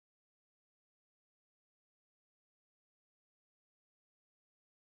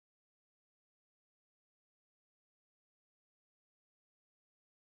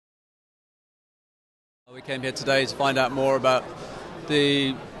We came here today to find out more about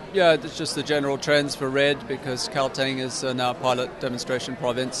just the general trends for REDD, because Gauteng is now a pilot demonstration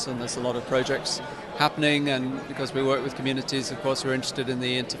province and there's a lot of projects happening, and because we work with communities, of course we're interested in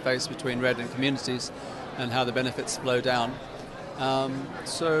the interface between REDD and communities and how the benefits flow down.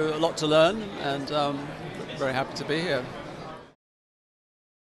 So a lot to learn, and very happy to be here.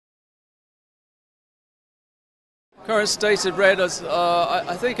 Current state of REDD,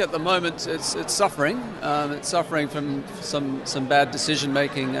 I think at the moment it's suffering. It's suffering from some bad decision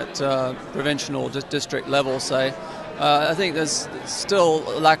making at provincial or district level, say. I think there's still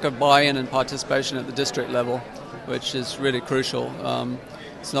a lack of buy-in and participation at the district level, which is really crucial.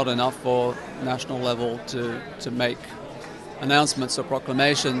 It's not enough for national level to make announcements or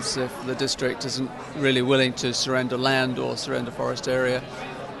proclamations if the district isn't really willing to surrender land or surrender forest area.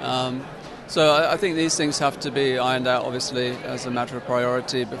 So I think these things have to be ironed out, obviously, as a matter of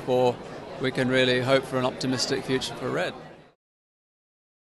priority before we can really hope for an optimistic future for REDD.